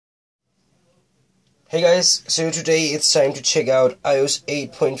Hey guys, so today it's time to check out iOS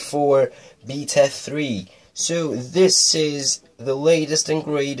 8.4 Beta 3. So this is the latest and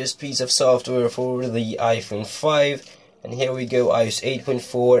greatest piece of software for the iPhone 5. And here we go, iOS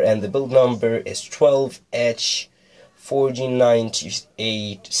 8.4, and the build number is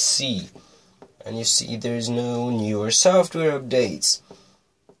 12H1498C. And you see there's no newer software updates.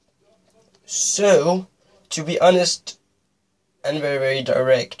 So, to be honest and very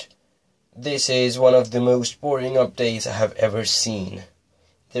direct, this is one of the most boring updates I have ever seen.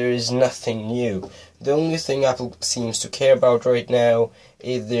 There is nothing new. The only thing Apple seems to care about right now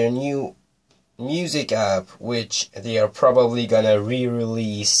is their new music app, which they are probably gonna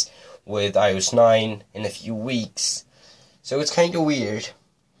re-release with iOS 9 in a few weeks. So it's kinda weird.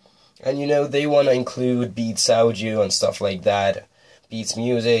 And you know, they wanna include Beats audio and stuff like that, Beats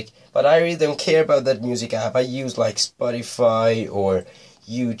music, but I really don't care about that music app. I use like Spotify or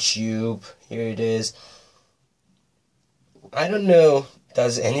YouTube. Here it is. I don't know,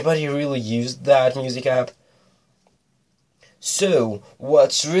 does anybody really use that music app? So,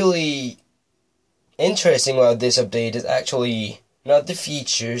 what's really interesting about this update is actually not the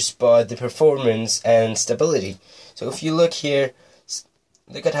features, but the performance and stability. So if you look here,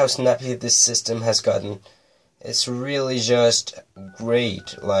 look at how snappy this system has gotten. It's really just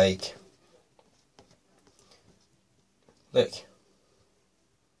great. Like, look.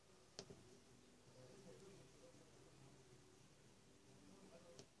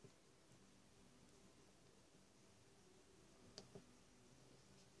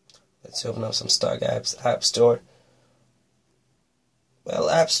 Let's open up some stock apps. App Store. Well,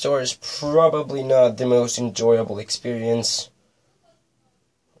 App Store is probably not the most enjoyable experience.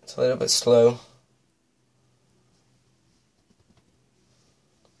 It's a little bit slow,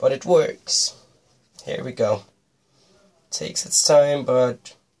 but it works. Here we go. It takes its time,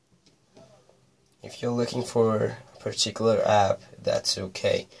 but if you're looking for a particular app, that's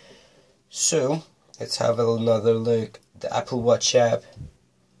okay. So, let's have another look. The Apple Watch app.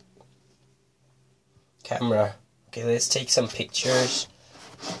 Camera. Okay, let's take some pictures.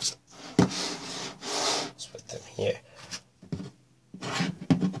 Let's put them here.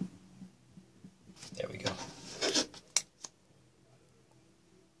 There we go.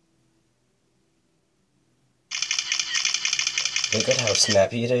 Look at how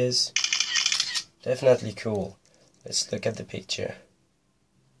snappy it is. Definitely cool. Let's look at the picture.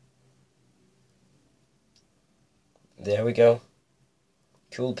 There we go.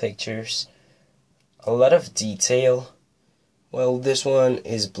 Cool pictures. A lot of detail. Well, this one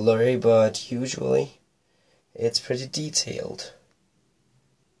is blurry, but usually it's pretty detailed.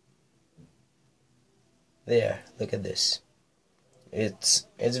 There, look at this. It's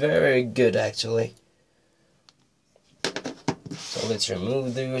very good actually. So let's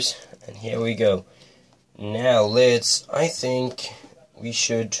remove those, and here we go. Now I think we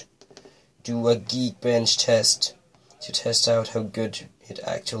should do a Geekbench test to test out how good it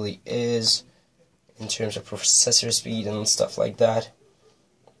actually is in terms of processor speed and stuff like that.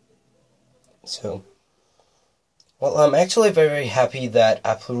 So, well, I'm actually very happy that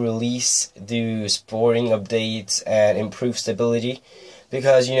Apple released these boring updates and improved stability,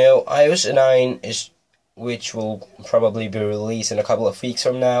 because you know, iOS 9 which will probably be released in a couple of weeks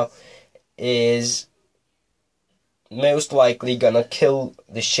from now, is most likely gonna kill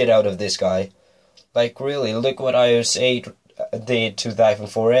the shit out of this guy. Like, really, look what iOS 8 did to the iPhone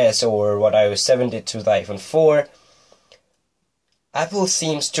 4S, or what iOS 7 did to the iPhone 4. Apple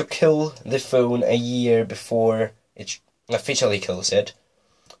seems to kill the phone a year before it officially kills it.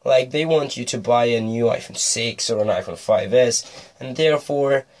 Like, they want you to buy a new iPhone 6 or an iPhone 5S, and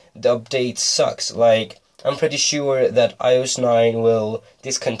therefore the update sucks. Like, I'm pretty sure that iOS 9 will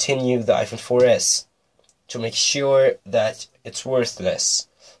discontinue the iPhone 4S to make sure that it's worthless.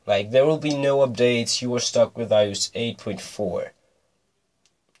 Like, there will be no updates, you are stuck with iOS 8.4.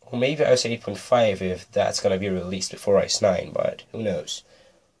 Or maybe iOS 8.5 if that's gonna be released before iOS 9, but who knows.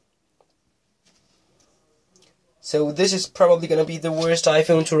 So this is probably gonna be the worst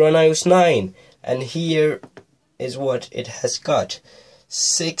iPhone to run iOS 9. And here is what it has got.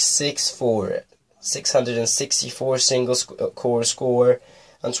 664 single core score,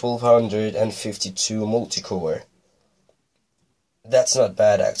 and 1252 multi-core. That's not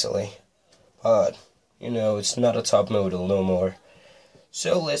bad actually, but you know, it's not a top model no more.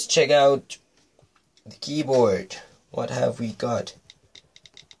 So let's check out the keyboard. What have we got?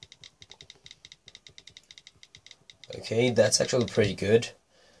 Okay, that's actually pretty good.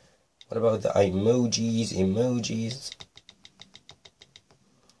 What about the emojis?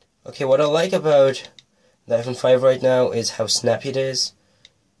 Okay, what I like about the iPhone 5 right now is how snappy it is.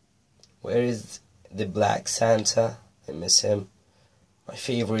 Where is the Black Santa. I miss him. My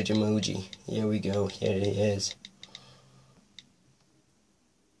favorite emoji. Here we go. Here he is.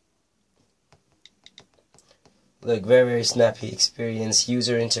 Look, very snappy experience.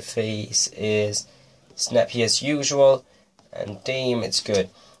 User interface is snappy as usual, and damn, it's good.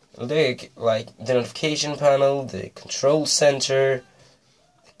 Look, like the notification panel, the control center,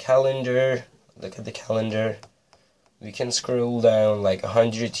 the calendar. Look at the calendar. We can scroll down like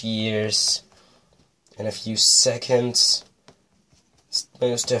 100 years in a few seconds. It's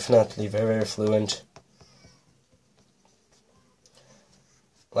most definitely very fluent.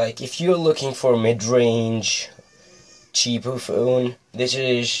 Like if you're looking for mid-range cheaper phone, this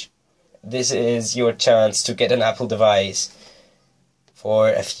is your chance to get an Apple device for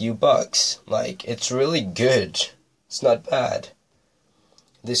a few bucks. Like, it's really good. It's not bad.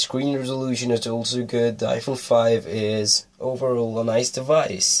 The screen resolution is also good. The iPhone 5 is overall a nice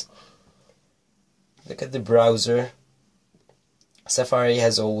device. Look at the browser. Safari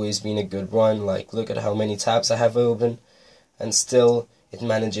has always been a good one. Like, look at how many tabs I have open, and still it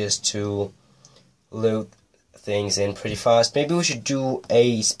manages to load things in pretty fast. Maybe we should do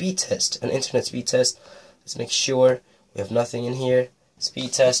a speed test, an internet speed test. Let's make sure we have nothing in here.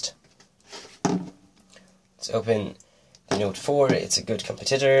 Speed test. Let's open the Note 4. It's a good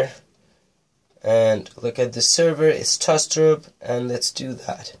competitor. And look at the server. It's Tostrup, and let's do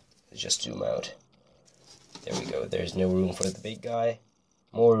that. Let's just zoom out. There we go. There's no room for the big guy.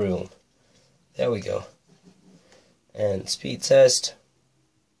 More room. There we go. And speed test.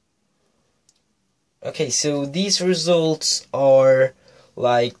 Okay, so these results are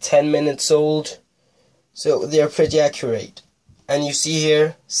like 10 minutes old, so they're pretty accurate. And you see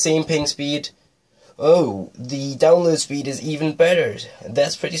here, same ping speed. Oh, the download speed is even better.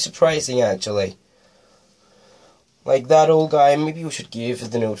 That's pretty surprising, actually. Like that old guy, maybe we should give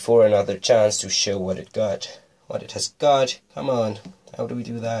the Note 4 another chance to show what it got. What it has got. Come on, how do we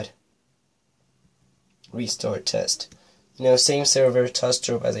do that? Restart test. You know, same server,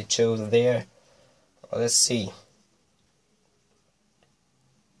 Tostrup as I chose there. Let's see.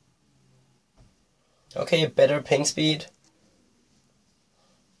 Okay, better ping speed.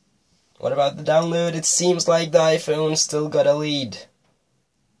 What about the download? It seems like the iPhone still got a lead.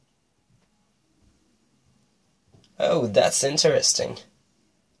 Oh, that's interesting.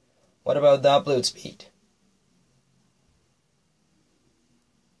 What about the upload speed?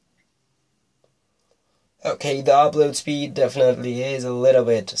 Okay, the upload speed definitely is a little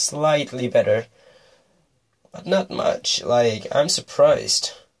bit slightly better. But not much. Like, I'm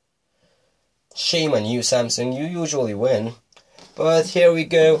surprised. Shame on you, Samsung. You usually win. But here we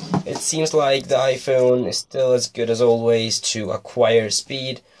go. It seems like the iPhone is still as good as always to acquire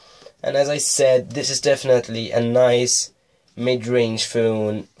speed. And as I said, this is definitely a nice mid-range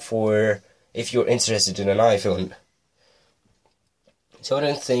phone for if you're interested in an iPhone. So I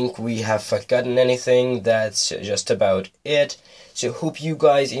don't think we have forgotten anything. That's just about it. So hope you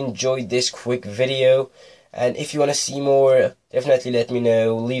guys enjoyed this quick video. And if you want to see more, definitely let me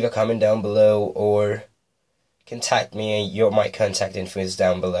know. Leave a comment down below or contact me. My contact info is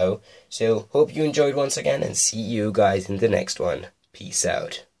down below. So hope you enjoyed once again, and see you guys in the next one. Peace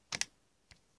out.